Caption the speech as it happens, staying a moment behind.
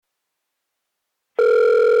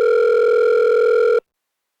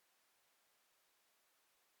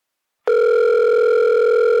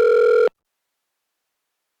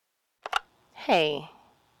Hey,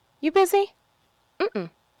 you busy? Mm-mm.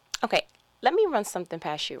 Okay, let me run something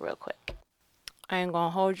past you real quick. I ain't gonna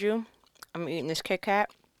hold you. I'm eating this Kit Kat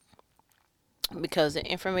because the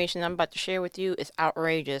information I'm about to share with you is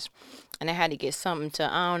outrageous. And I had to get something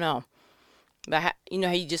to, I don't know. But you know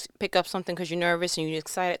how you just pick up something because you're nervous and you're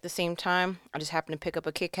excited at the same time? I just happened to pick up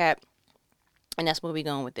a Kit Kat, and that's where we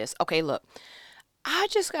going with this. Okay, look. I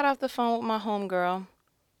just got off the phone with my homegirl.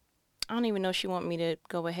 I don't even know if she want me to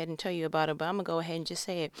go ahead and tell you about it, but I'm gonna go ahead and just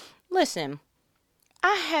say it. Listen,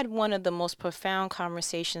 I had one of the most profound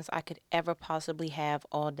conversations I could ever possibly have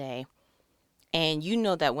all day. And you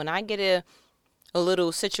know that when I get a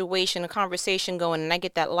little situation, a conversation going, and I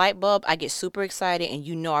get that light bulb, I get super excited, and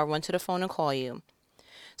you know I run to the phone and call you.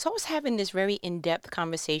 So I was having this very in-depth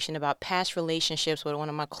conversation about past relationships with one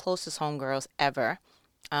of my closest homegirls ever.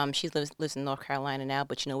 She lives in North Carolina now,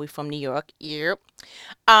 but you know we're from New York. Yep.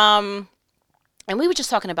 Um, and we were just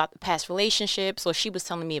talking about the past relationships, or she was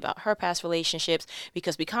telling me about her past relationships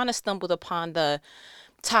because we kind of stumbled upon the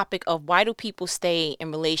topic of why do people stay in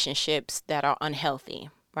relationships that are unhealthy,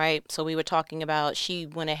 right? So we were talking about she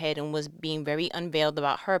went ahead and was being very unveiled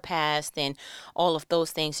about her past and all of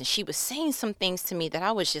those things, and she was saying some things to me that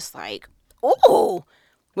I was just like, "Oh,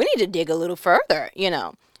 we need to dig a little further."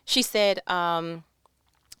 She said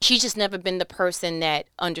she's just never been the person that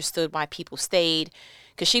understood why people stayed,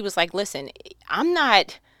 because she was like, "Listen, I'm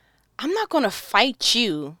not I'm not going to fight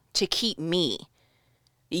you to keep me.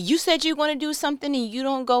 You said you're going to do something and you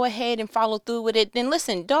don't go ahead and follow through with it, then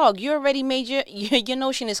listen, dog, you already made your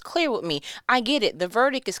notion is clear with me. I get it. The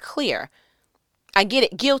verdict is clear. I get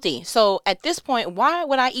it. Guilty. So at this point, why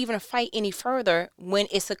would I even fight any further when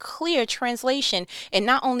it's a clear translation and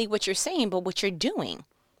not only what you're saying, but what you're doing?"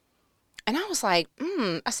 And I was like,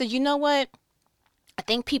 I said, you know what? I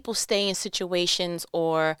think people stay in situations,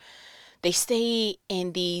 or they stay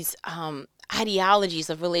in these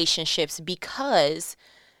ideologies of relationships because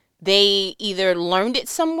they either learned it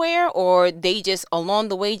somewhere, or they just along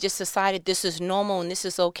the way just decided this is normal and this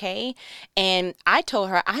is okay. And I told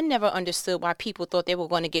her I never understood why people thought they were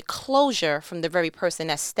going to get closure from the very person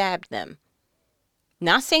that stabbed them.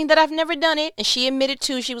 Not saying that I've never done it. And she admitted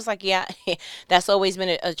too. She was like, yeah, that's always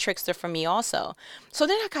been a trickster for me also. So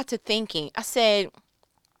then I got to thinking. I said,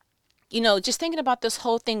 just thinking about this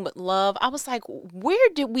whole thing with love, I was like, where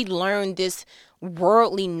did we learn this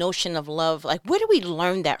worldly notion of love? Like, where did we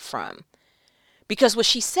learn that from? Because what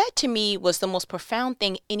she said to me was the most profound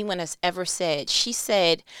thing anyone has ever said. She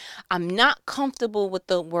said, I'm not comfortable with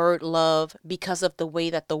the word love because of the way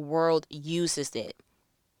that the world uses it.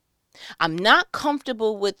 I'm not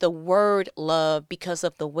comfortable with the word love because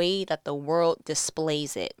of the way that the world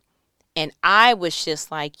displays it. And I was just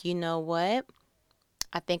like, you know what?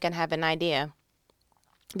 I think I have an idea.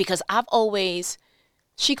 Because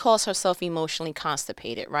she calls herself emotionally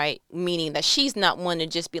constipated, right? Meaning that she's not one to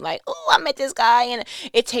just be like, oh, I met this guy. And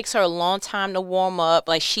it takes her a long time to warm up.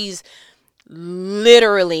 Like, she's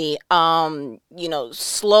literally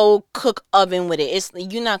slow cook oven with it.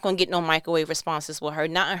 You're not gonna get no microwave responses with her,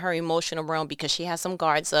 not in her emotional realm, because she has some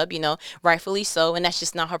guards up, rightfully so, and that's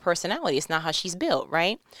just not her personality. It's not how she's built,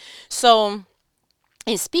 right? So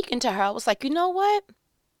in speaking to her, I was like, you know what,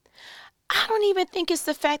 I don't even think it's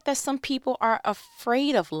the fact that some people are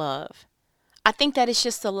afraid of love. I think that it's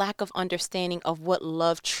just a lack of understanding of what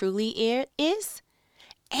love truly is,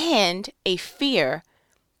 and a fear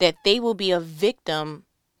that they will be a victim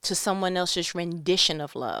to someone else's rendition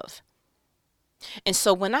of love. And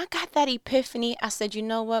so when I got that epiphany, I said, you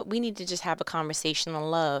know what? We need to just have a conversation on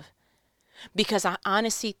love. Because I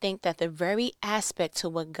honestly think that the very aspect to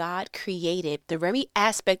what God created, the very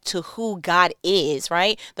aspect to who God is,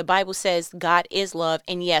 right? The Bible says God is love.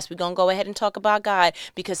 And yes, we're going to go ahead and talk about God,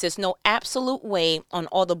 because there's no absolute way on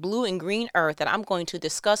all the blue and green earth that I'm going to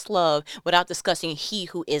discuss love without discussing He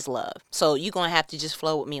who is love. So you're going to have to just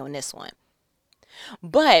flow with me on this one.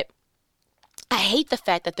 But I hate the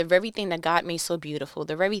fact that the very thing that God made so beautiful,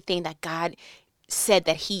 the very thing that God said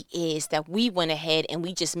that He is, that we went ahead and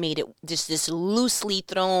we just made it just this loosely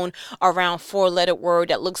thrown around four-letter word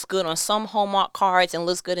that looks good on some Hallmark cards and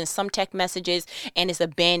looks good in some text messages, and is a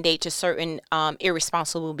band-aid to certain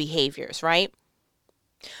irresponsible behaviors, right?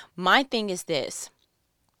 My thing is this.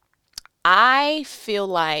 I feel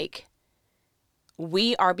like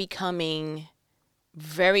we are becoming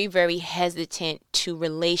very, very hesitant to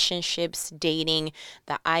relationships, dating,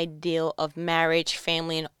 the ideal of marriage,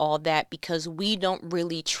 family, and all that, because we don't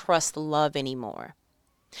really trust love anymore.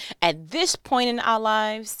 At this point in our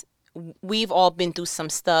lives, we've all been through some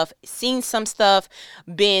stuff, seen some stuff,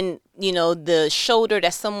 been, the shoulder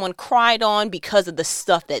that someone cried on because of the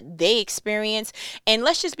stuff that they experienced. And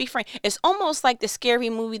let's just be frank, it's almost like the scary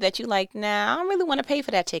movie that you like, nah, I don't really want to pay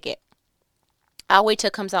for that ticket. I'll wait till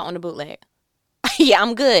it comes out on the bootleg. Yeah,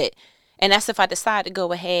 I'm good. And that's if I decide to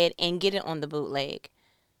go ahead and get it on the bootleg.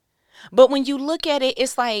 But when you look at it,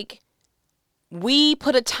 it's like we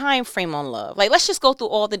put a time frame on love. Like, let's just go through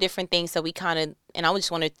all the different things that we kind of, and I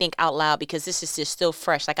just want to think out loud because this is just still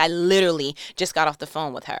fresh. Like, I literally just got off the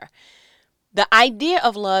phone with her. The idea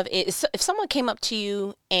of love is, if someone came up to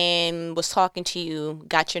you and was talking to you,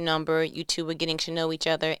 got your number, you two were getting to know each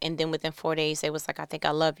other, and then within 4 days, they was like, I think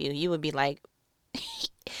I love you. You would be like,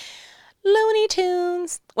 Looney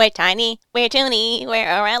Tunes. We're tiny, we're toony, we're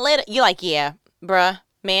around little. You're like, yeah, bruh,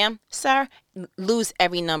 ma'am, sir, lose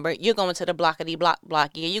every number. You're going to the blockity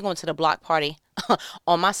block. Yeah, you're going to the block party.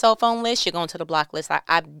 On my cell phone list, you're going to the block list.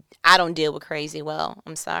 I don't deal with crazy well.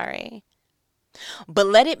 I'm sorry. But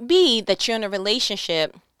let it be that you're in a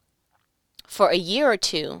relationship for a year or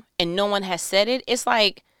two and no one has said it. It's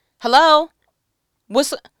like, hello?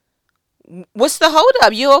 What's the hold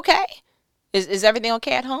up? You okay? Is everything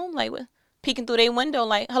okay at home? Like, peeking through their window,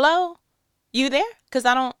 like, hello? You there? Because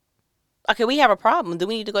okay, we have a problem. Do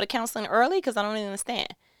we need to go to counseling early? Because I don't really understand.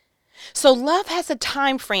 So love has a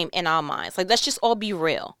time frame in our minds. Like, let's just all be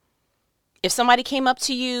real. If somebody came up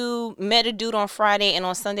to you, met a dude on Friday, and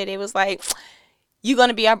on Sunday they was like, you going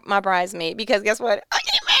to be my bridesmaid because guess what? I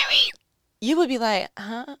get married. You would be like,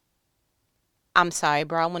 huh? I'm sorry,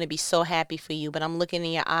 bro. I want to be so happy for you, but I'm looking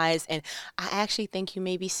in your eyes and I actually think you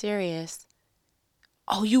may be serious.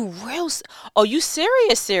 Oh, you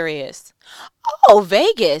serious? Oh,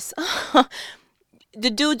 Vegas. The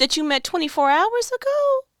dude that you met 24 hours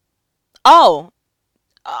ago? Oh,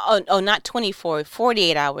 not 24,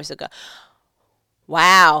 48 hours ago.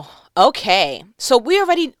 Wow. Okay. So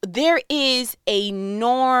there is a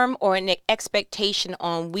norm or an expectation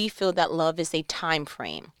on, we feel that love is a time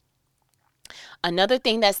frame. Another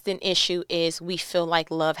thing that's an issue is we feel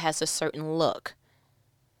like love has a certain look.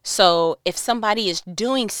 So if somebody is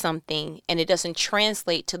doing something and it doesn't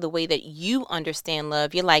translate to the way that you understand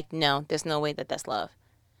love, you're like, no, there's no way that that's love.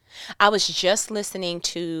 I was just listening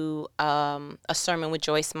to a sermon with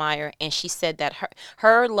Joyce Meyer, and she said that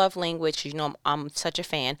her love language, I'm such a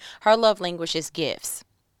fan, her love language is gifts.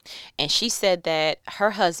 And she said that her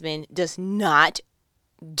husband does not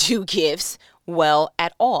do gifts well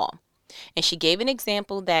at all. And she gave an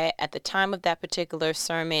example that at the time of that particular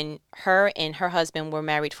sermon, her and her husband were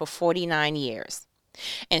married for 49 years.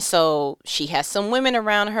 And so she has some women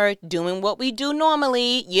around her doing what we do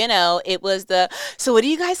normally. It was so what do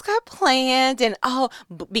you guys got planned? And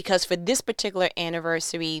because for this particular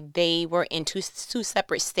anniversary, they were in two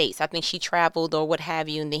separate states. I think she traveled or what have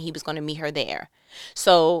you, and then he was going to meet her there.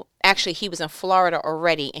 So actually, he was in Florida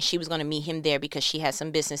already, and she was going to meet him there because she had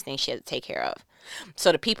some business things she had to take care of.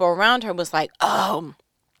 So the people around her was like, oh,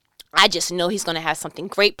 I just know he's going to have something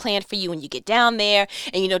great planned for you when you get down there,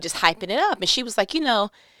 and, just hyping it up. And she was like,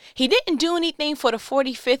 he didn't do anything for the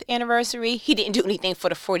 45th anniversary. He didn't do anything for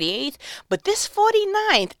the 48th, but this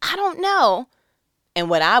 49th, I don't know. And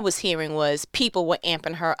what I was hearing was people were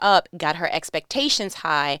amping her up, got her expectations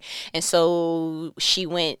high. And so she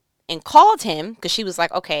went and called him because she was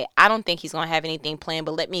like, okay, I don't think he's going to have anything planned,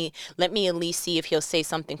 but let me at least see if he'll say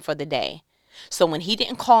something for the day. So when he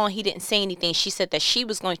didn't call and he didn't say anything, she said that she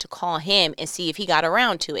was going to call him and see if he got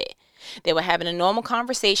around to it. They were having a normal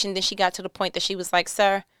conversation. Then she got to the point that she was like,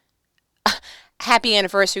 sir, happy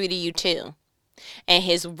anniversary to you too. And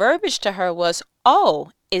his verbiage to her was,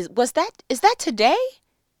 oh, is that today?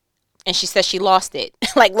 And she said she lost it.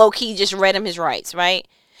 Like low key just read him his rights, right?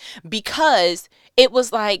 Because it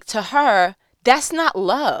was like, to her, that's not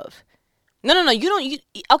love. No,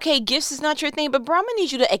 okay, gifts is not your thing, but bro, I'm gonna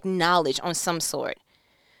need you to acknowledge on some sort.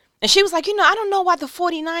 And she was like, I don't know why the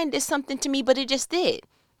 49 did something to me, but it just did.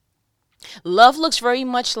 Love looks very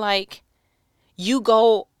much like you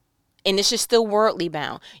go, and this is still worldly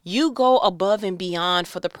bound, you go above and beyond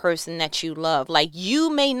for the person that you love. Like, you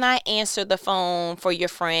may not answer the phone for your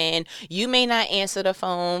friend. You may not answer the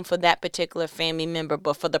phone for that particular family member,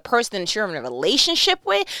 but for the person that you're in a relationship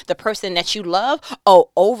with, the person that you love,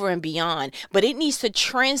 over and beyond. But it needs to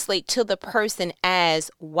translate to the person as,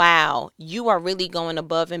 wow, you are really going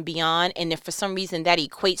above and beyond. And if for some reason that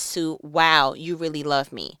equates to, wow, you really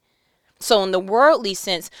love me. So in the worldly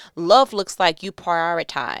sense, love looks like you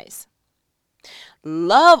prioritize.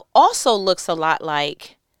 Love also looks a lot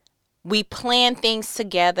like we plan things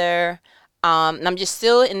together. And I'm just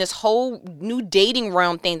still in this whole new dating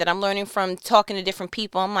realm thing that I'm learning from talking to different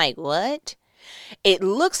people. I'm like, what? It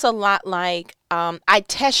looks a lot like I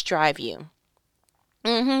test drive you.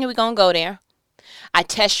 We're going to go there. I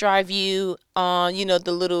test drive you on,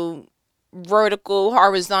 the little vertical,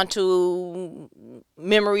 horizontal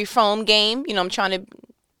memory foam game. I'm trying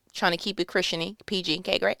to keep it Christiany, PG.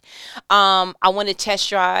 Okay, great. I want to test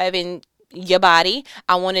drive in your body.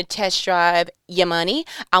 I want to test drive your money.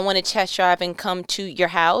 I want to test drive and come to your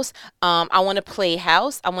house. I want to play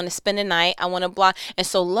house. I want to spend the night. I want to block. And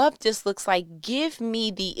so love just looks like give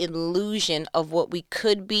me the illusion of what we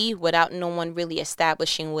could be without no one really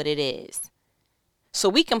establishing what it is. So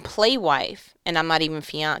we can play wife, and I'm not even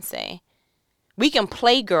fiance. We can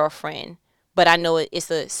play girlfriend, but I know it's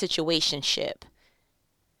a situationship.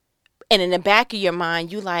 And in the back of your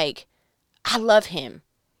mind, you like, I love him.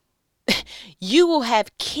 You will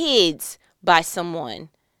have kids by someone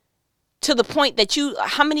to the point that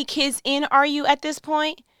how many kids in are you at this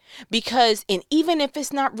point? Because, and even if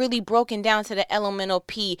it's not really broken down to the elemental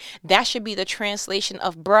P, that should be the translation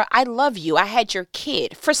of, bruh, I love you. I had your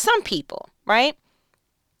kid for some people, right?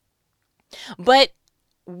 But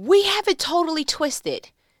we have it totally twisted.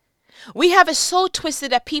 We have it so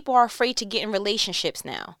twisted that people are afraid to get in relationships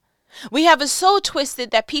now. We have it so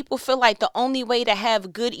twisted that people feel like the only way to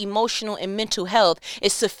have good emotional and mental health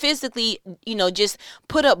is to physically, just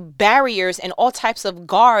put up barriers and all types of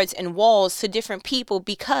guards and walls to different people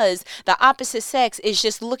because the opposite sex is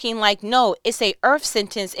just looking like, no, it's a earth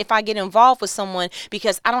sentence if I get involved with someone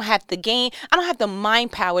because I don't have the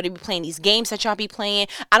mind power to be playing these games that y'all be playing.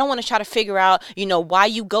 I don't want to try to figure out, why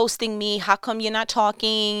you ghosting me? How come you're not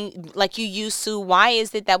talking like you used to? Why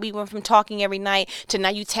is it that we went from talking every night to now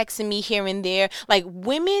you texting me here and there? Like,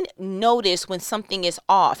 women notice when something is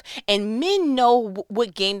off, and men know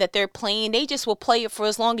what game that they're playing. They just will play it for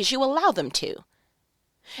as long as you allow them to.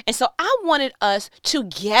 And so I wanted us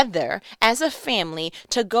together as a family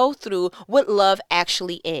to go through what love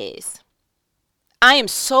actually is. I am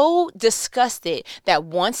so disgusted that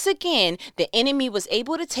once again, the enemy was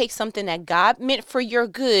able to take something that God meant for your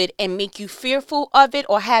good and make you fearful of it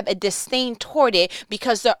or have a disdain toward it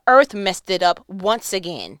because the earth messed it up once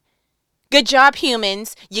again. Good job,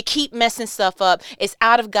 humans. You keep messing stuff up. It's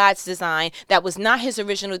out of God's design. That was not his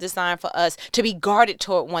original design for us to be guarded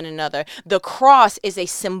toward one another. The cross is a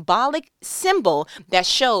symbolic symbol that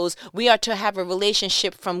shows we are to have a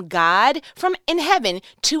relationship from God, from in heaven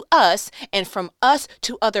to us, and from us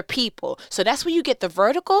to other people. So that's where you get the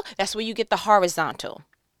vertical. That's where you get the horizontal.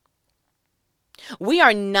 We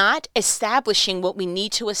are not establishing what we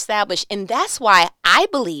need to establish. And that's why I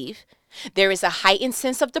believe there is a heightened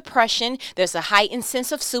sense of depression. There's a heightened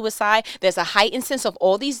sense of suicide. There's a heightened sense of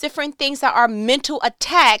all these different things that are mental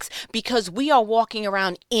attacks because we are walking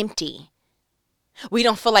around empty. We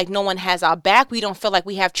don't feel like no one has our back. We don't feel like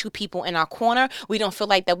we have two people in our corner. We don't feel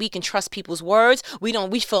like that we can trust people's words. We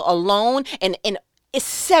feel alone. And it's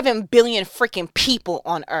 7 billion freaking people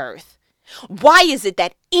on earth. Why is it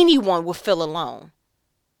that anyone will feel alone?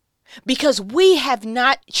 Because we have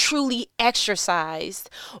not truly exercised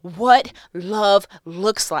what love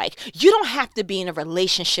looks like. You don't have to be in a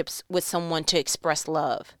relationship with someone to express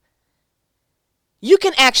love. You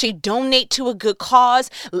can actually donate to a good cause,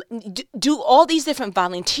 do all these different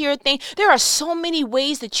volunteer things. There are so many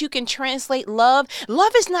ways that you can translate love.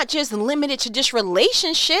 Love is not just limited to just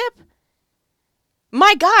relationship.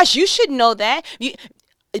 My gosh, you should know that.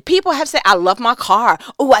 People have said, I love my car.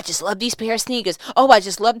 Oh, I just love these pair of sneakers. Oh, I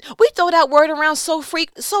just love. We throw that word around so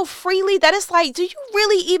freely that it's like, do you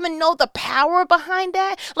really even know the power behind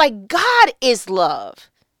that? Like, God is love.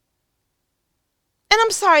 And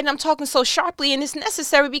I'm sorry that I'm talking so sharply, and it's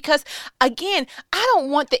necessary because, again, I don't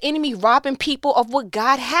want the enemy robbing people of what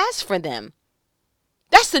God has for them.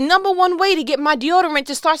 That's the number one way to get my deodorant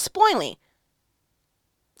to start spoiling.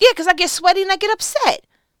 Yeah, because I get sweaty and I get upset.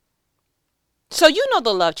 So you know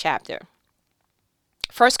the love chapter,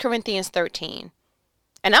 1 Corinthians 13.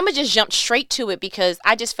 And I'm going to just jump straight to it because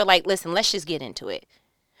I just feel like, listen, let's just get into it.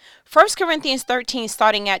 1 Corinthians 13,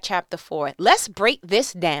 starting at chapter 4. Let's break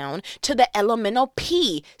this down to the elemental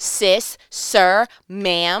P. Sis, sir,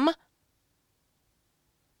 ma'am.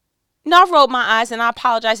 Now I rolled my eyes and I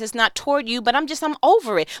apologize. It's not toward you, but I'm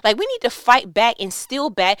over it. Like, we need to fight back and steal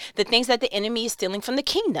back the things that the enemy is stealing from the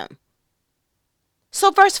kingdom.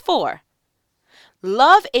 So verse 4.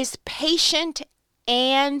 Love is patient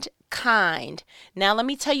and kind. Now, let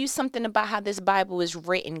me tell you something about how this Bible is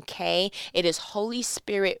written, Kay. It is Holy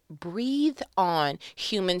Spirit breathed on.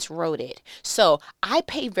 Humans wrote it. So I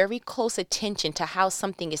pay very close attention to how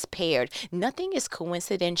something is paired. Nothing is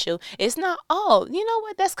coincidental. It's not, oh, you know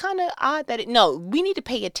what? That's kind of odd that no, we need to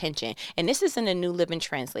pay attention. And this is in the New Living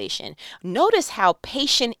Translation. Notice how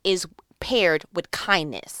patient is paired with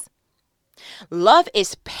kindness. Love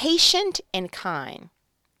is patient and kind.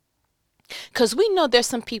 Because we know there's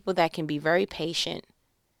some people that can be very patient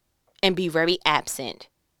and be very absent,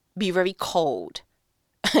 be very cold.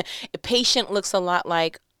 Patient looks a lot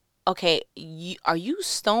like, okay, are you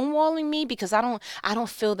stonewalling me? Because I don't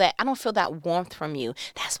feel that warmth from you.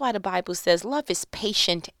 That's why the Bible says love is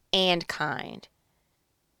patient and kind.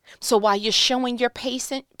 So while you're showing your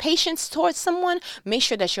patience towards someone, make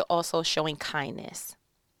sure that you're also showing kindness.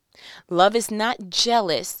 Love is not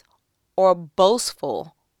jealous or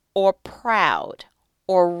boastful or proud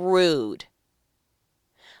or rude.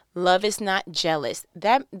 Love is not jealous.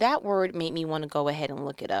 That word made me want to go ahead and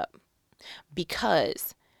look it up,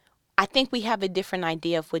 because I think we have a different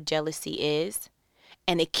idea of what jealousy is.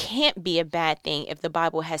 And it can't be a bad thing if the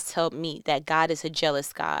Bible has told me that God is a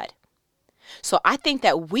jealous God. So I think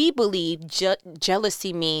that we believe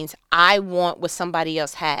jealousy means I want what somebody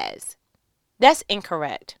else has. That's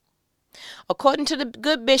incorrect. According to the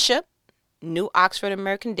Good Bishop, New Oxford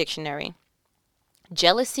American Dictionary,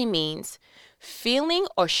 jealousy means feeling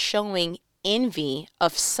or showing envy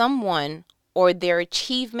of someone or their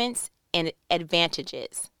achievements and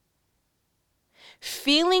advantages.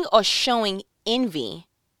 Feeling or showing envy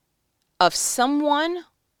of someone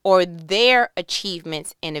or their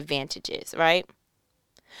achievements and advantages, right?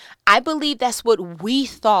 I believe that's what we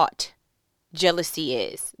thought jealousy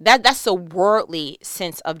is. That's a worldly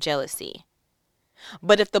sense of jealousy.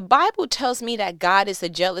 But if the Bible tells me that God is a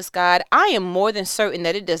jealous God, I am more than certain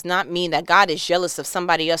that it does not mean that God is jealous of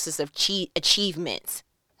somebody else's achievements.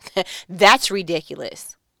 That's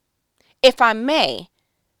ridiculous. If I may,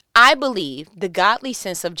 I believe the godly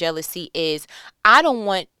sense of jealousy is I don't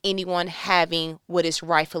want anyone having what is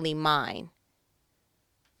rightfully mine.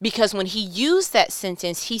 Because when he used that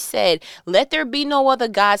sentence, he said, let there be no other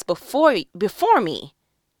gods before me,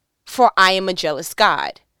 for I am a jealous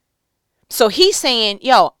God. So he's saying,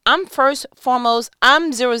 yo, I'm first, foremost,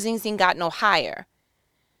 I'm zero zing zing got no higher.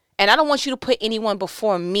 And I don't want you to put anyone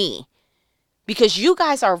before me, because you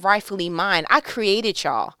guys are rightfully mine. I created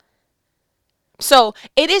y'all. So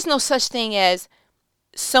it is no such thing as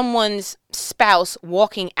someone's spouse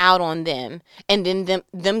walking out on them and then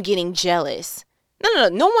them getting jealous.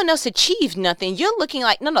 No one else achieved nothing. You're looking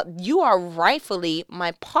like, no, you are rightfully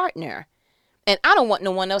my partner. And I don't want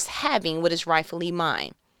no one else having what is rightfully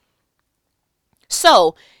mine.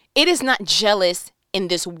 So it is not jealous in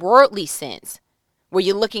this worldly sense where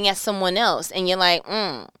you're looking at someone else and you're like,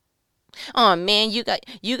 oh man, you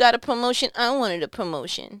got a promotion. I wanted a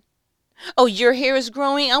promotion. Oh, your hair is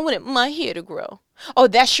growing. I wanted my hair to grow. Oh,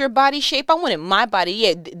 that's your body shape. I wanted my body.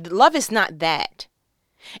 Yeah, love is not that.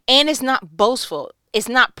 And it's not boastful. It's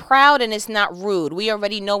not proud, and it's not rude. We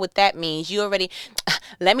already know what that means.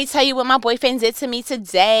 Let me tell you what my boyfriend did to me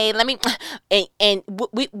today. And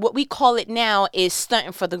what we call it now is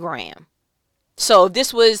stunting for the gram. So if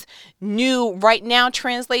this was new right now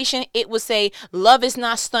translation, it would say love is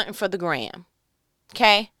not stunting for the gram.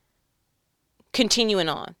 Okay? Continuing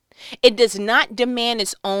on. It does not demand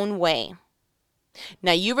its own way.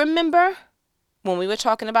 Now, you remember when we were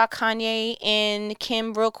talking about Kanye and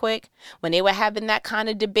Kim real quick, when they were having that kind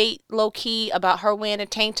of debate low key about her wearing a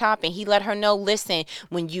tank top, and he let her know, listen,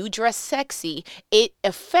 when you dress sexy, it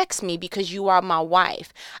affects me because you are my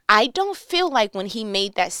wife. I don't feel like when he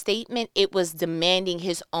made that statement, it was demanding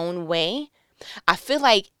his own way. I feel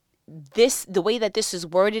like the way that this is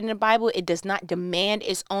worded in the Bible, it does not demand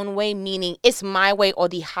its own way, meaning it's my way or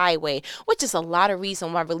the highway, which is a lot of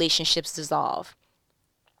reason why relationships dissolve.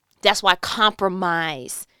 That's why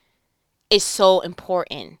compromise is so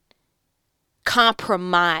important.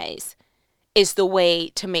 Compromise is the way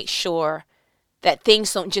to make sure that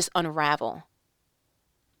things don't just unravel.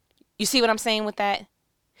 You see what I'm saying with that?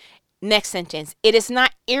 Next sentence. It is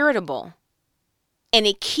not irritable, and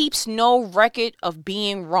it keeps no record of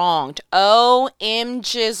being wronged.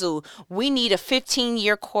 OMG, we need a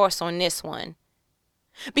 15-year course on this one.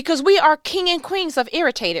 Because we are king and queens of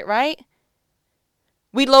irritated, right?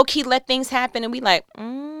 We low-key let things happen and we like,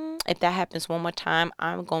 if that happens one more time,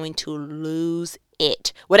 I'm going to lose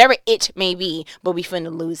it. Whatever it may be, but we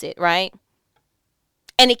finna lose it, right?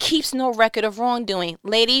 And it keeps no record of wrongdoing.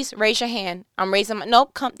 Ladies, raise your hand. I'm raising my,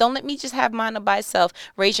 nope, don't let me just have mine by itself.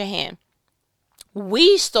 Raise your hand.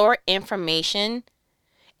 We store information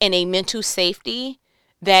in a mental safety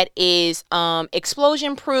that is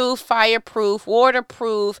explosion proof, fireproof,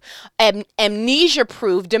 waterproof, amnesia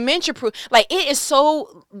proof, dementia proof. Like, it is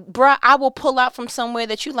so, bruh, I will pull out from somewhere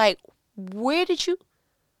that you like, they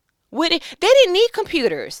didn't need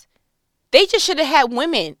computers. They just should have had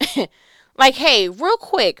women. Like, hey, real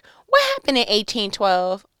quick, What happened in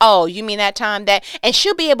 1812? Oh, you mean that time that, and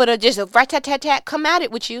she'll be able to just rat-tat-tat-tat come at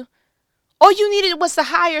it with you. All you needed was to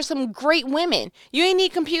hire some great women. You ain't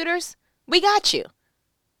need computers. We got you.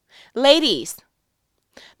 Ladies,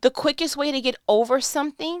 the quickest way to get over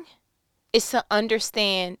something is to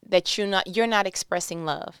understand that you're not expressing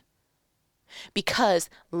love. Because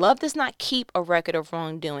love does not keep a record of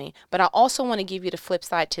wrongdoing. But I also want to give you the flip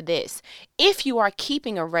side to this. If you are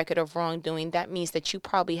keeping a record of wrongdoing, that means that you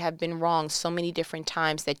probably have been wrong so many different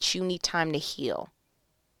times that you need time to heal.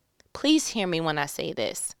 Please hear me when I say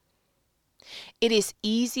this. It is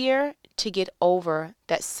easier to get over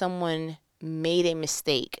that someone made a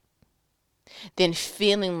mistake than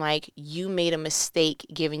feeling like you made a mistake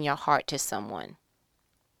giving your heart to someone.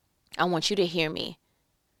 I want you to hear me.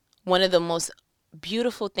 One of the most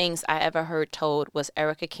beautiful things I ever heard told was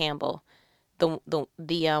Erica Campbell, the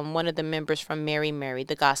one of the members from Mary Mary,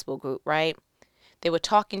 the gospel group, right? They were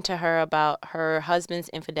talking to her about her husband's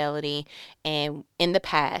infidelity and in the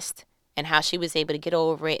past and how she was able to get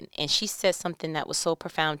over it. And she said something that was so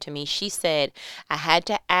profound to me. She said, I had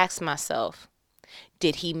to ask myself,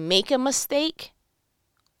 did he make a mistake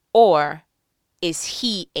or is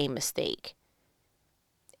he a mistake?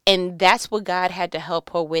 And that's what God had to help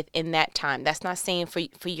her with in that time. That's not saying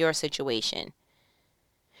for your situation.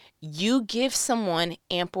 You give someone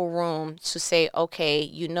ample room to say, okay,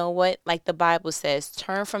 you know what? Like the Bible says,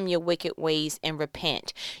 turn from your wicked ways and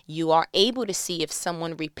repent. You are able to see if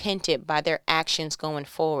someone repented by their actions going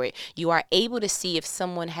forward. You are able to see if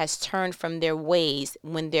someone has turned from their ways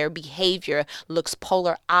when their behavior looks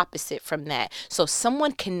polar opposite from that. So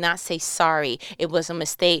someone cannot say, sorry, it was a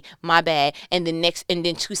mistake, my bad. And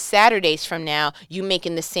then 2 Saturdays from now, you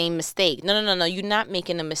making the same mistake. No. You're not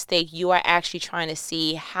making a mistake. You are actually trying to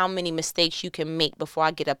see how many mistakes you can make before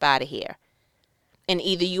I get up out of here. And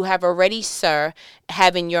either you have already, sir,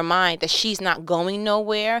 have in your mind that she's not going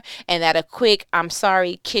nowhere and that a quick, I'm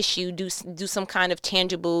sorry, kiss you, do some kind of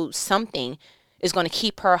tangible something is going to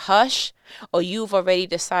keep her hush, or you've already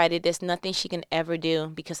decided there's nothing she can ever do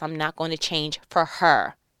because I'm not going to change for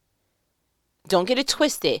her. Don't get it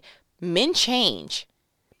twisted. Men change.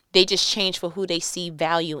 They just change for who they see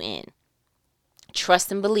value in.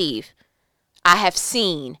 Trust and believe. I have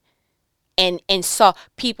seen and saw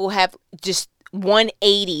people have just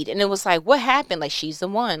 180'd and it was like, what happened? Like, she's the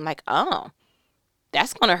one. Like, oh,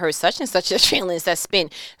 that's going to hurt such and such as feelings that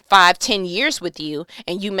spent 5-10 years with you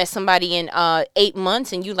and you met somebody in 8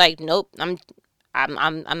 months and you like, nope, I'm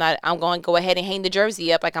not, I'm going to go ahead and hang the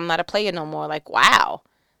jersey up. Like, I'm not a player no more. Like, wow.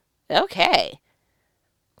 Okay.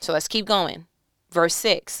 So let's keep going. Verse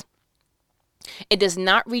 6. It does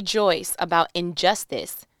not rejoice about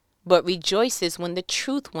injustice, but rejoices when the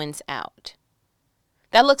truth wins out.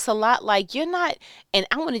 That looks a lot like you're not, and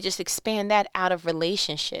I want to just expand that out of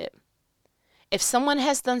relationship. If someone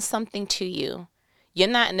has done something to you, you're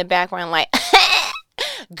not in the background like,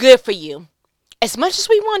 good for you. As much as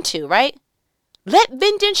we want to, right? Let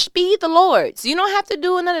vengeance be the Lord's. You don't have to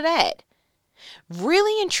do none of that.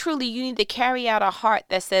 Really and truly, you need to carry out a heart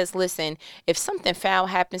that says, listen, if something foul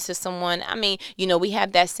happens to someone, I mean, we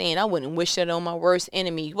have that saying, I wouldn't wish that on my worst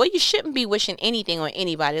enemy. Well, you shouldn't be wishing anything on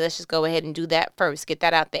anybody. Let's just go ahead and do that first. Get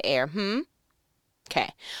that out the air.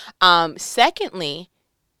 Okay. Secondly,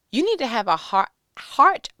 you need to have a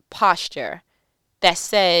heart posture that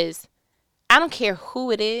says, I don't care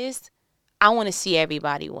who it is. I want to see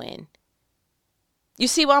everybody win. You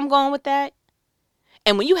see where I'm going with that?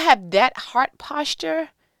 And when you have that heart posture,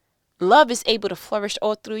 love is able to flourish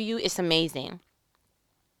all through you. It's amazing.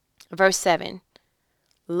 Verse 7.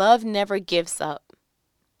 Love never gives up,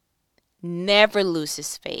 never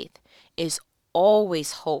loses faith, is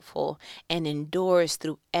always hopeful, and endures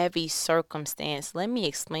through every circumstance. Let me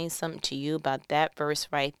explain something to you about that verse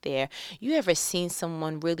right there. You ever seen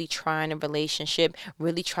someone really try in a relationship,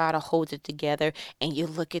 really try to hold it together, and you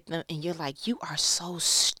look at them and you're like, you are so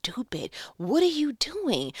stupid. What are you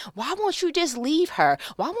doing? Why won't you just leave her?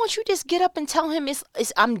 Why won't you just get up and tell him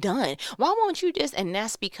I'm done? Why won't you just? And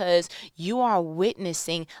that's because you are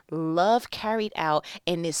witnessing love carried out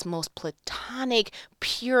in this most platonic,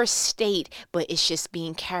 pure state, but it's just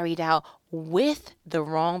being carried out with the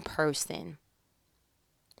wrong person.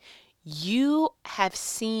 You have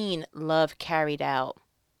seen love carried out.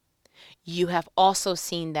 You have also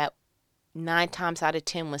seen that 9 times out of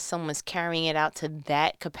 10, when someone's carrying it out to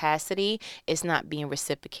that capacity, it's not being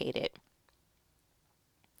reciprocated.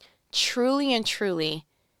 Truly and truly,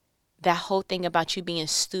 that whole thing about you being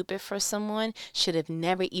stupid for someone should have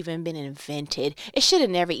never even been invented. It should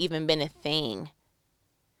have never even been a thing.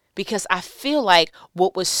 Because I feel like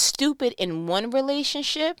what was stupid in one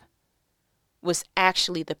relationship was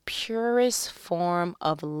actually the purest form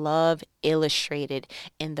of love illustrated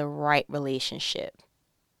in the right relationship.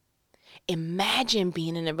 Imagine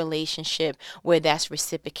being in a relationship where that's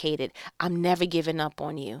reciprocated. I'm never giving up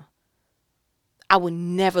on you. I will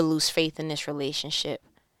never lose faith in this relationship.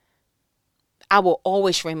 I will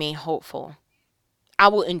always remain hopeful. I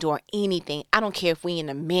will endure anything. I don't care if we in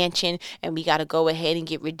a mansion and we got to go ahead and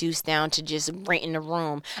get reduced down to just renting a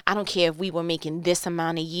room. I don't care if we were making this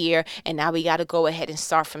amount a year and now we got to go ahead and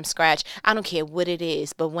start from scratch. I don't care what it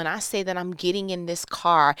is. But when I say that I'm getting in this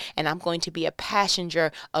car and I'm going to be a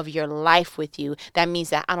passenger of your life with you, that means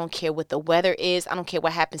that I don't care what the weather is. I don't care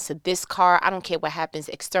what happens to this car. I don't care what happens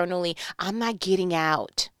externally. I'm not getting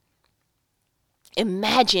out.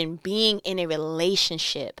 Imagine being in a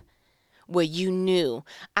relationship where you knew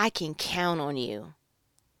I can count on you.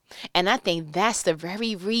 And I think that's the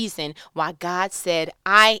very reason why God said,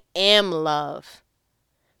 I am love.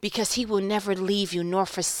 Because he will never leave you nor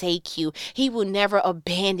forsake you. He will never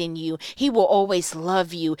abandon you. He will always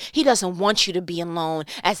love you. He doesn't want you to be alone.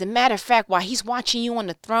 As a matter of fact, while he's watching you on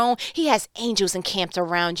the throne, he has angels encamped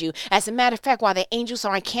around you. As a matter of fact, while the angels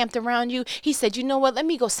are encamped around you, he said, you know what? Let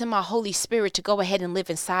me go send my Holy Spirit to go ahead and live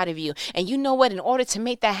inside of you. And you know what? In order to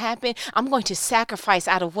make that happen, I'm going to sacrifice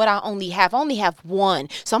out of what I only have. I only have one.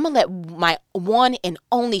 So I'm going to let my one and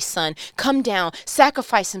only son come down,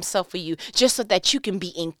 sacrifice himself for you, just so that you can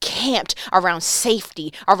be encamped around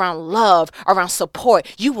safety, around love, around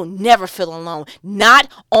support. You will never feel alone. Not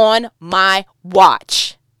on my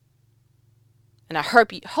watch. And I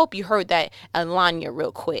hope you heard that Alanya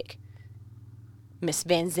real quick. Miss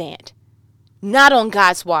Van Zant. Not on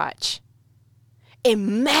God's watch.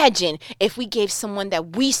 Imagine if we gave someone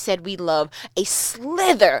that we said we love a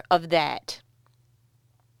slither of that.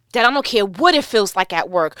 That I don't care what it feels like at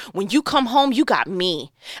work. When you come home, you got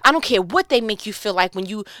me. I don't care what they make you feel like when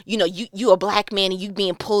you a black man and you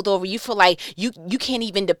being pulled over. You feel like you can't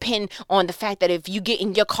even depend on the fact that if you get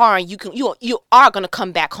in your car and you are gonna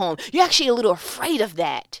come back home. You're actually a little afraid of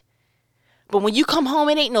that. But when you come home,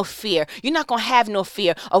 it ain't no fear. You're not gonna have no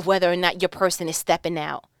fear of whether or not your person is stepping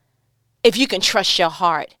out. If you can trust your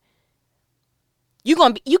heart.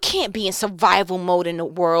 You can't be in survival mode in the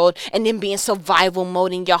world and then be in survival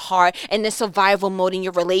mode in your heart and then survival mode in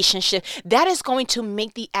your relationship. That is going to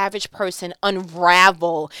make the average person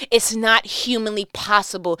unravel. It's not humanly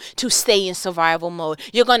possible to stay in survival mode.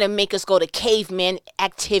 You're going to make us go to caveman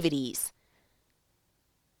activities.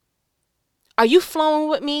 Are you flowing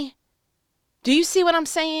with me? Do you see what I'm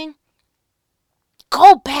saying?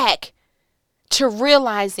 Go back to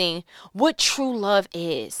realizing what true love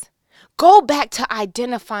is. Go back to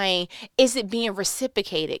identifying, is it being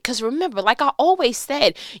reciprocated? Because remember, like I always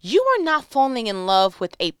said, you are not falling in love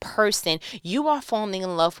with a person. You are falling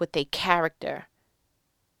in love with a character.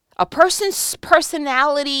 A person's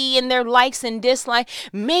personality and their likes and dislikes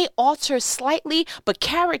may alter slightly, but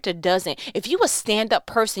character doesn't. If you a stand-up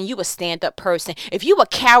person, you a stand-up person. If you a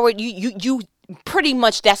coward, you pretty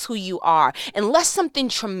much that's who you are. Unless something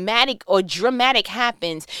traumatic or dramatic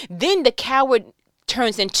happens, then the coward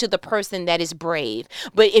turns into the person that is brave.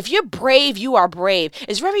 But if you're brave, you are brave.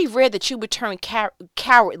 It's very rare that you would turn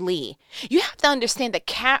cowardly. You have to understand the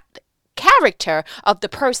character of the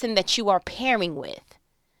person that you are pairing with.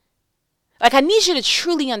 Like, I need you to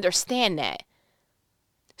truly understand that.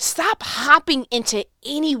 Stop hopping into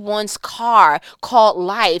anyone's car called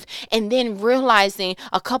life and then realizing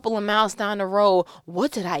a couple of miles down the road,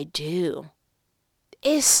 what did I do?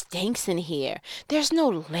 It stinks in here. There's no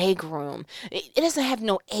leg room. It doesn't have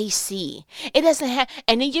no AC. It doesn't have,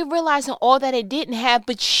 and then you're realizing all that it didn't have,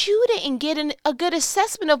 but you didn't get a good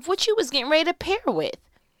assessment of what you was getting ready to pair with.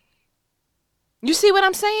 You see what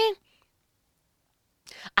I'm saying?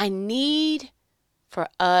 I need for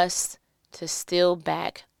us to steal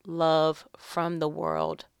back love from the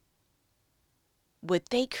world. What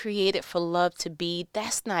they created for love to be,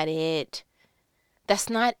 that's not it. That's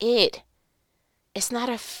not it. It's not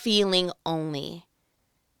a feeling only.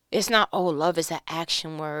 It's not, oh, love is an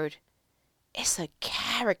action word. It's a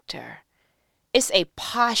character. It's a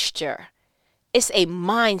posture. It's a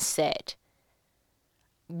mindset.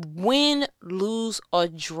 Win, lose, or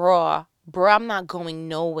draw, bro, I'm not going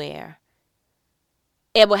nowhere.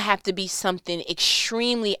 It will have to be something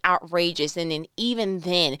extremely outrageous. And then even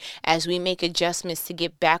then, as we make adjustments to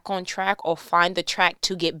get back on track or find the track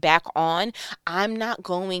to get back on, I'm not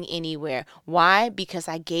going anywhere. Why? Because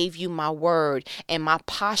I gave you my word, and my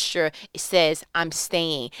posture says I'm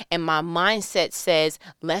staying, and my mindset says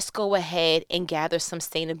let's go ahead and gather some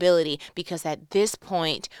sustainability, because at this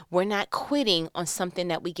point we're not quitting on something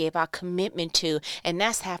that we gave our commitment to. And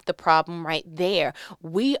that's half the problem right there.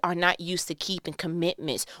 We are not used to keeping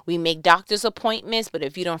commitments. We make doctor's appointments, but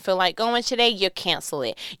if you don't feel like going today, you cancel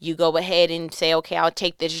it. You go ahead and say, okay, I'll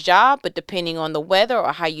take this job, but depending on the weather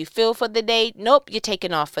or how you feel for the day, nope, you're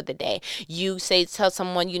taking off for the day. You tell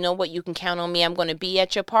someone, you know what, you can count on me, I'm going to be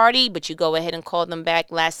at your party, but you go ahead and call them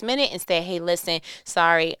back last minute and say, hey, listen,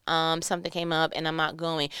 sorry, something came up and I'm not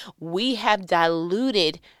going. We have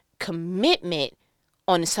diluted commitment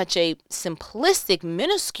on such a simplistic,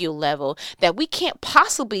 minuscule level that we can't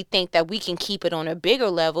possibly think that we can keep it on a bigger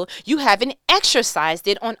level. You haven't exercised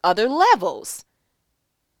it on other levels.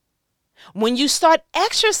 When you start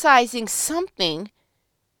exercising something,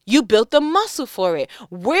 you built the muscle for it.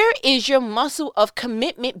 Where is your muscle of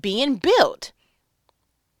commitment being built?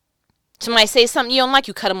 Somebody say something you don't like,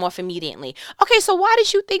 you cut them off immediately. Okay, so why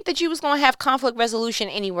did you think that you was going to have conflict resolution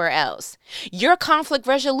anywhere else? Your conflict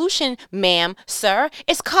resolution, ma'am, sir,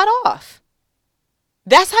 is cut off.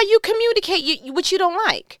 That's how you communicate what you don't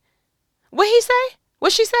like. What he say?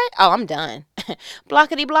 What she say? Oh, I'm done.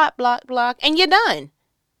 Blockity block, block, block, and you're done.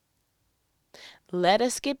 Let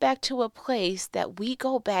us get back to a place that we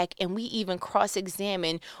go back and we even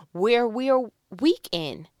cross-examine where we are weak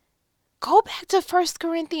in. Go back to 1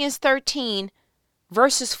 Corinthians 13,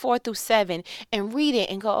 verses 4 through 7, and read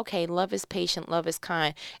it and go, okay, love is patient, love is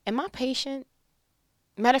kind. Am I patient?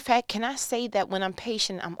 Matter of fact, can I say that when I'm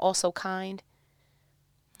patient, I'm also kind?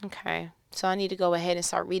 Okay, so I need to go ahead and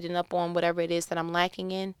start reading up on whatever it is that I'm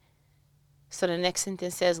lacking in. So the next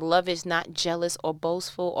sentence says, love is not jealous or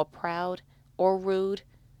boastful or proud or rude.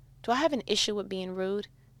 Do I have an issue with being rude?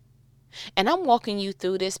 And I'm walking you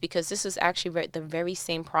through this because this is actually the very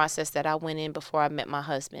same process that I went in before I met my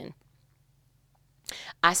husband.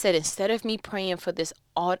 I said, instead of me praying for this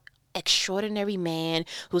extraordinary man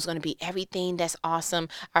who's going to be everything that's awesome,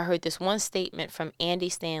 I heard this one statement from Andy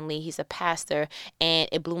Stanley. He's a pastor, and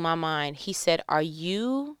it blew my mind. He said, are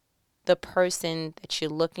you the person that you're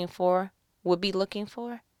looking for, would be looking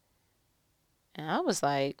for? And I was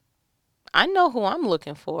like, I know who I'm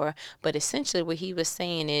looking for. But essentially what he was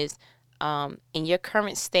saying is, in your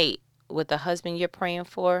current state with the husband you're praying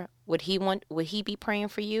for, would he be praying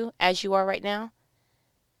for you as you are right now?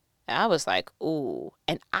 And I was like, ooh.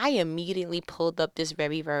 And I immediately pulled up this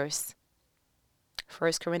very verse.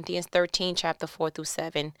 1 Corinthians 13, chapter 4 through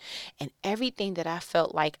 7. And everything that I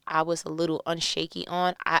felt like I was a little unshaky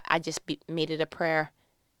on, I just made it a prayer.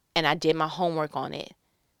 And I did my homework on it.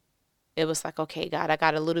 It was like, okay, God, I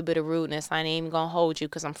got a little bit of rudeness. I ain't even going to hold you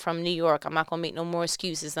because I'm from New York. I'm not going to make no more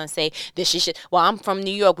excuses and say, this is shit. Well, I'm from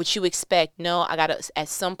New York. What you expect? No, at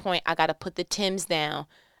some point, I got to put the Timbs down.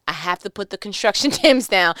 I have to put the construction Timbs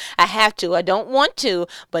down. I have to. I don't want to,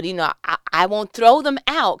 but I won't throw them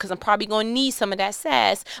out because I'm probably going to need some of that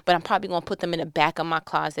sass, but I'm probably going to put them in the back of my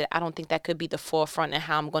closet. I don't think that could be the forefront of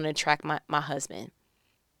how I'm going to attract my husband.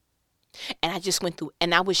 And I just went through,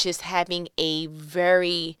 and I was just having a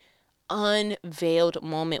very unveiled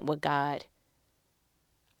moment with God.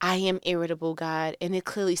 I am irritable, God. And it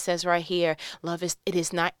clearly says right here, it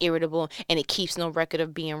is not irritable, and it keeps no record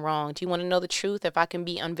of being wrong. Do you want to know the truth? If I can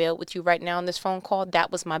be unveiled with you right now on this phone call,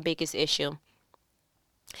 that was my biggest issue.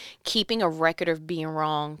 Keeping a record of being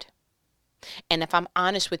wronged. And if I'm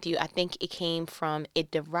honest with you, I think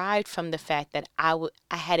it derived from the fact that I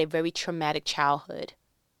had a very traumatic childhood.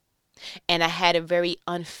 And I had a very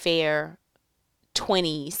unfair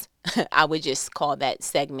 20s. I would just call that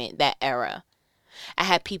segment, that era. I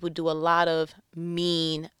had people do a lot of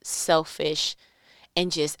mean, selfish,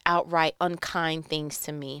 and just outright unkind things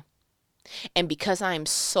to me. And because I am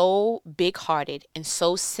so big-hearted and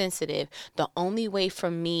so sensitive, the only way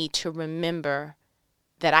for me to remember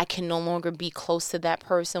that I can no longer be close to that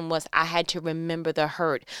person was I had to remember the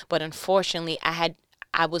hurt. But unfortunately,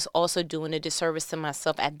 I was also doing a disservice to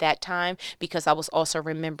myself at that time because I was also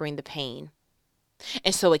remembering the pain.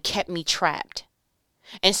 And so it kept me trapped.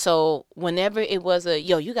 And so whenever it was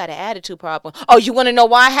you got an attitude problem. Oh, you want to know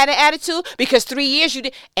why I had an attitude? Because 3 years you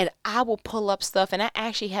did. And I will pull up stuff. And I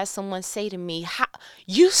actually had someone say to me,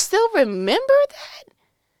 you still remember that?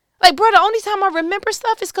 Like, bro, the only time I remember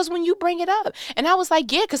stuff is because when you bring it up. And I was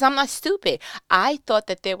like, yeah, because I'm not stupid. I thought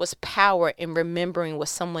that there was power in remembering what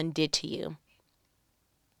someone did to you.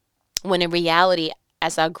 When in reality,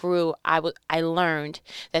 as I grew, I learned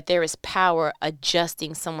that there is power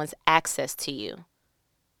adjusting someone's access to you.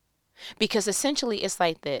 Because essentially it's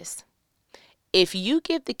like this. If you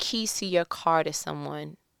give the keys to your car to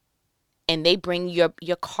someone and they bring your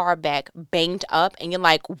car back banged up and you're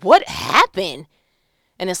like, what happened?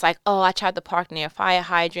 And it's like, oh, I tried to park near a fire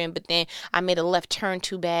hydrant, but then I made a left turn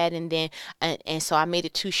too bad, and then and so I made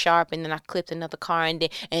it too sharp, and then I clipped another car, and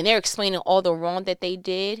they're explaining all the wrong that they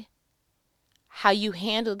did. How you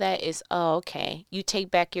handle that is, oh, okay. You take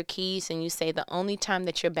back your keys and you say the only time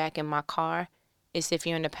that you're back in my car is if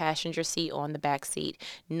you're in the passenger seat or in the back seat.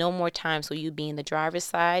 No more times will you be in the driver's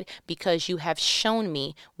side because you have shown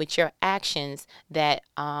me with your actions that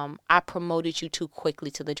I promoted you too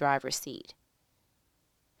quickly to the driver's seat.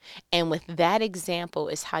 And with that example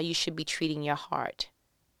is how you should be treating your heart.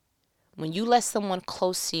 When you let someone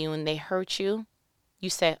close to you and they hurt you, you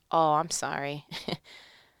say, oh, I'm sorry.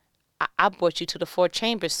 I brought you to the four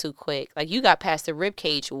chambers too quick. Like you got past the rib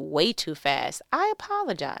cage way too fast. I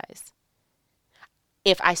apologize.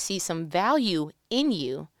 If I see some value in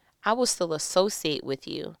you, I will still associate with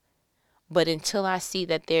you. But until I see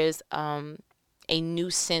that there's a new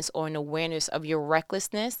sense or an awareness of your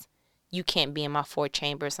recklessness, you can't be in my four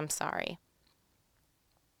chambers. I'm sorry.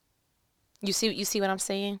 You see what I'm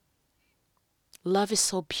saying? Love is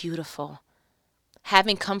so beautiful.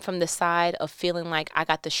 Having come from the side of feeling like I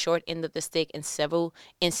got the short end of the stick in several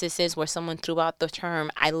instances where someone threw out the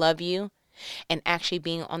term, I love you, and actually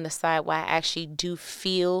being on the side where I actually do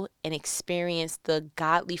feel and experience the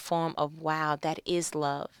godly form of, wow, that is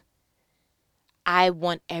love. I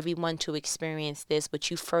want everyone to experience this,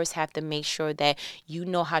 but you first have to make sure that you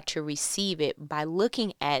know how to receive it by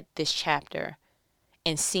looking at this chapter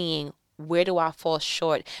and seeing where do I fall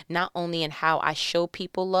short, not only in how I show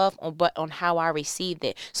people love, but on how I received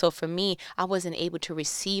it. So for me, I wasn't able to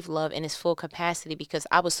receive love in its full capacity because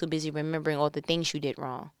I was too busy remembering all the things you did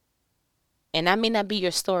wrong. And that may not be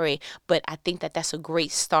your story, but I think that that's a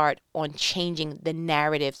great start on changing the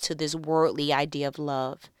narrative to this worldly idea of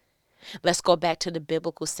love. Let's go back to the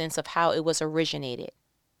biblical sense of how it was originated.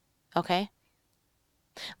 Okay?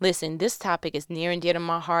 Listen, this topic is near and dear to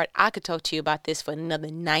my heart. I could talk to you about this for another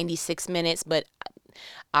 96 minutes, but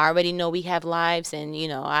I already know we have lives and,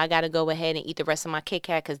 I got to go ahead and eat the rest of my Kit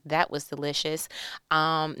Kat because that was delicious.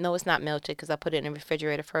 No, it's not melted because I put it in the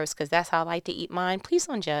refrigerator first because that's how I like to eat mine. Please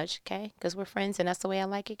don't judge, okay? Because we're friends and that's the way I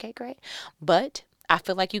like it, okay? Great. But I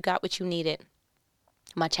feel like you got what you needed.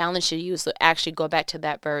 My challenge to you is to actually go back to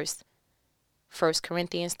that verse. 1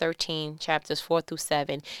 Corinthians 13, chapters 4 through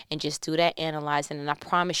 7, and just do that analyzing. And I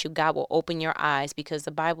promise you, God will open your eyes because the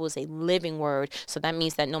Bible is a living word. So that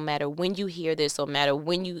means that no matter when you hear this, or no matter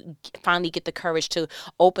when you finally get the courage to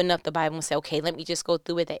open up the Bible and say, okay, let me just go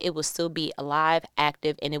through it, that it will still be alive,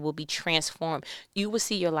 active, and it will be transformed. You will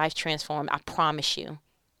see your life transformed. I promise you.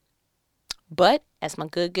 But as my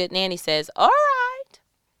good nanny says, all right,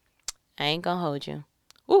 I ain't going to hold you.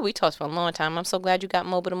 Ooh, we talked for a long time. I'm so glad you got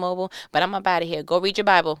mobile to mobile, but I'm up out of here. Go read your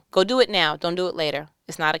Bible. Go do it now. Don't do it later.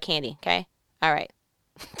 It's not a candy, okay? All right.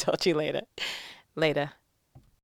 Talk to you later. Later.